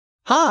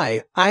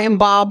Hi, I am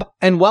Bob,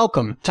 and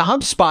welcome to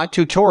HubSpot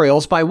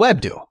Tutorials by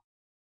Webdo.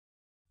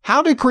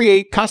 How to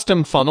create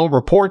custom funnel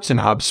reports in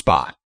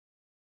HubSpot.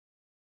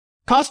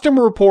 Custom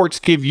reports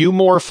give you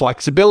more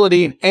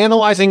flexibility in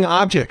analyzing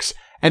objects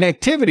and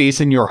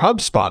activities in your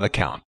HubSpot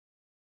account.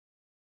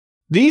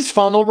 These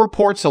funnel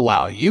reports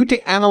allow you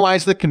to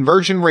analyze the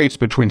conversion rates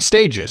between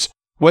stages,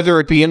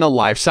 whether it be in a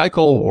lifecycle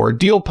or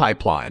deal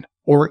pipeline,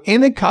 or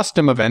in a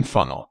custom event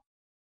funnel.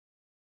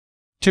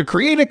 To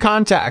create a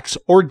contacts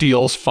or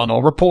deals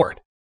funnel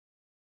report,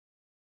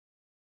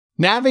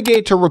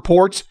 navigate to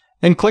Reports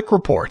and click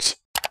Reports.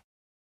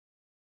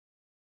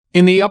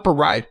 In the upper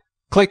right,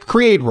 click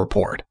Create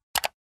Report.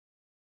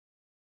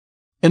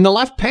 In the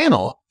left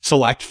panel,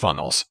 select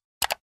Funnels.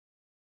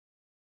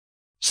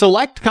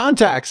 Select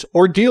Contacts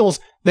or Deals,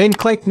 then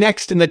click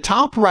Next in the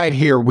top right.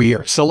 Here we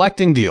are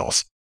selecting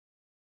Deals.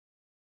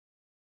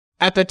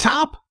 At the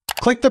top,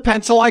 click the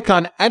pencil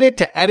icon Edit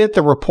to edit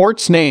the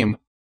report's name.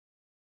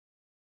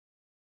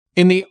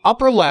 In the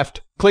upper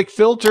left, click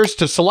Filters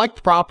to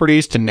select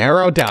properties to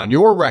narrow down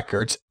your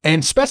records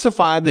and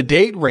specify the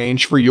date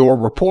range for your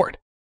report.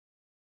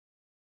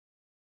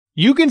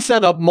 You can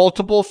set up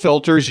multiple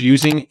filters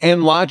using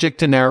logic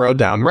to narrow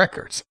down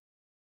records.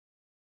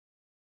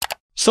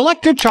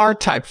 Select a chart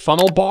type: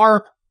 funnel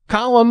bar,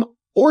 column,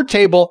 or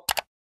table.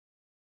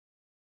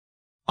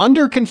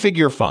 Under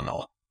Configure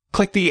Funnel,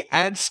 click the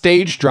Add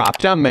Stage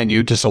drop-down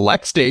menu to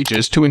select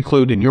stages to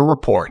include in your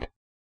report.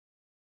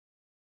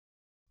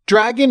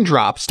 Drag and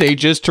drop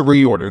stages to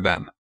reorder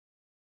them.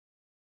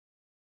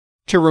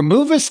 To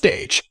remove a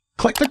stage,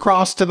 click the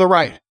cross to the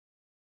right.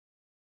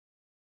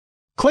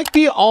 Click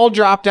the All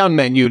drop-down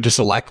menu to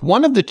select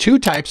one of the two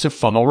types of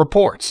funnel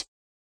reports.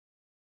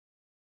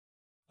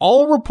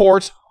 All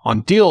reports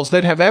on deals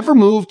that have ever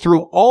moved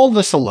through all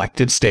the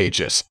selected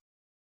stages.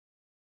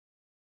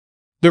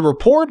 The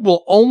report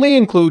will only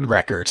include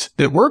records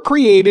that were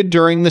created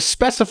during the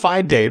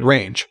specified date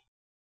range.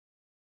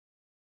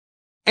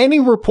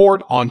 Any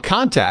report on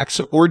contacts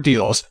or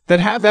deals that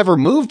have ever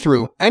moved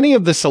through any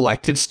of the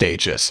selected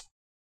stages.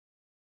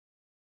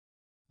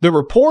 The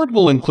report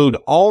will include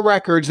all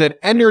records that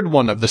entered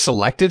one of the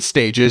selected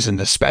stages in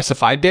the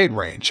specified date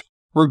range,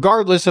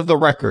 regardless of the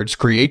record's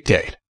create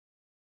date.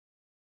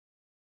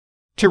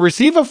 To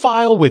receive a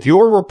file with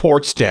your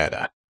report's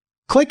data,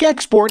 click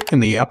Export in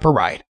the upper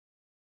right.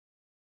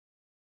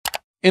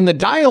 In the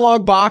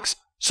dialog box,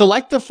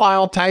 select the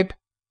file type,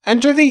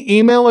 enter the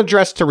email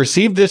address to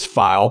receive this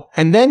file,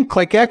 and then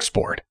click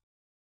Export.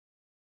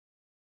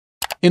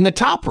 In the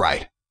top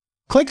right,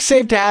 click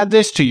Save to add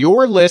this to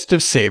your list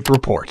of saved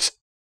reports.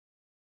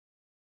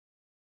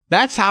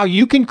 That's how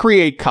you can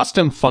create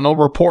custom funnel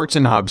reports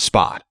in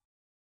HubSpot.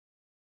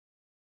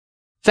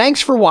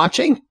 Thanks for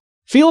watching.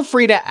 Feel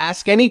free to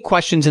ask any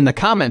questions in the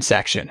comment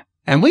section,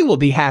 and we will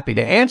be happy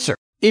to answer.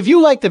 If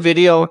you like the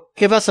video,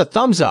 give us a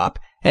thumbs up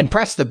and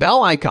press the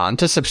bell icon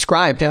to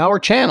subscribe to our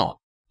channel.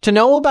 To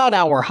know about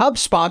our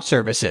HubSpot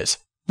services,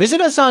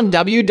 visit us on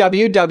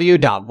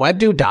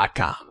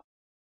www.webdo.com.